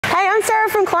Hey, I'm Sarah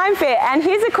from ClimbFit, and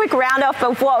here's a quick roundup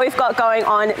of what we've got going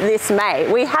on this May.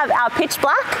 We have our pitch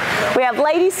black, we have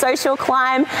ladies social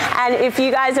climb, and if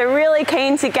you guys are really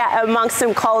keen to get amongst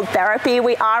some cold therapy,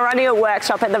 we are running a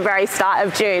workshop at the very start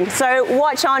of June. So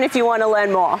watch on if you want to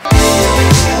learn more.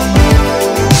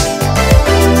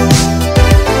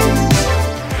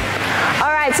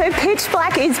 So Pitch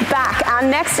Black is back. Our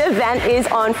next event is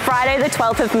on Friday the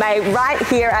 12th of May right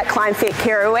here at ClimbFit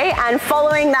Kirrawee, and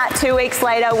following that 2 weeks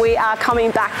later we are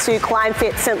coming back to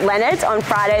ClimbFit St Leonards on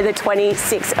Friday the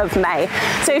 26th of May.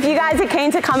 So if you guys are keen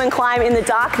to come and climb in the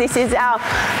dark, this is our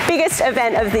biggest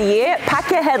event of the year. Pack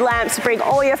your headlamps, bring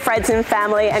all your friends and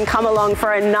family and come along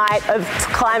for a night of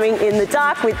climbing in the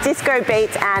dark with disco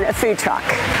beats and a food truck.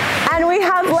 And we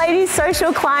have Ladies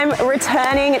Social Climb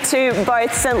returning to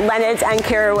both St Leonards and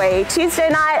Kirrawee. Tuesday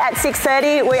night at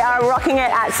 6:30 we are rocking it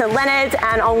at St Leonards,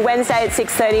 and on Wednesday at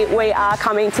 6:30 we are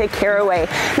coming to Kirrawee.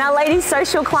 Now Ladies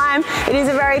Social Climb, it is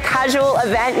a very casual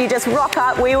event. You just rock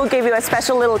up, we will give you a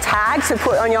special little tag to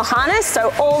put on your harness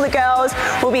so all the girls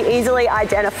will be easily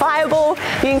identifiable.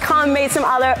 You can come meet some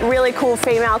other really cool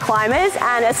female climbers,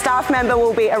 and a staff member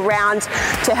will be around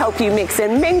to help you mix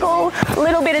and mingle. A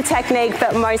little bit of technique,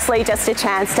 but mostly just a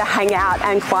chance to hang out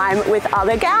and climb with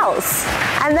other gals.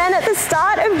 And then at the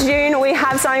start of June we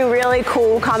have something really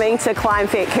cool coming to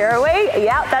ClimbFit Kirrawee.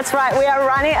 Yep, that's right, we are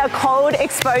running a cold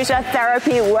exposure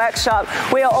therapy workshop.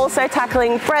 We are also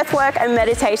tackling breathwork and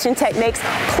meditation techniques,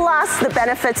 plus the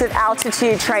benefits of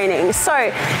altitude training.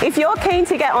 So if you're keen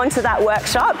to get onto that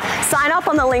workshop, sign up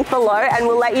on the link below and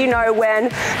we'll let you know when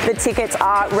the tickets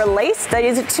are released. That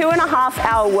is a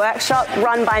 2.5-hour workshop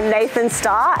run by Nathan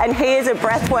Starr, and he is a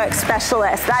breathwork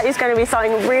specialist. That is going to be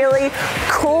something really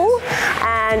cool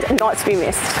and not to be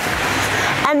missed.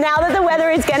 And now that the weather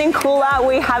is getting cooler,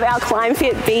 we have our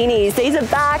ClimbFit beanies. These are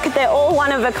back, they're all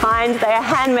one of a kind. They are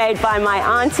handmade by my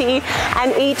auntie,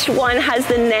 and each one has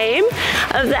the name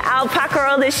of the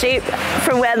alpaca or the sheep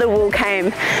from where the wool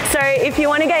came. So if you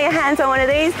want to get your hands on one of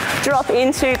these, drop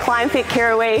into ClimbFit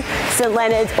Kirrawee, St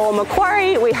Leonards or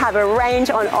Macquarie. We have a range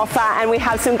on offer, and we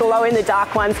have some glow in the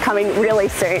dark ones coming really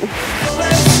soon.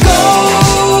 Let's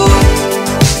go!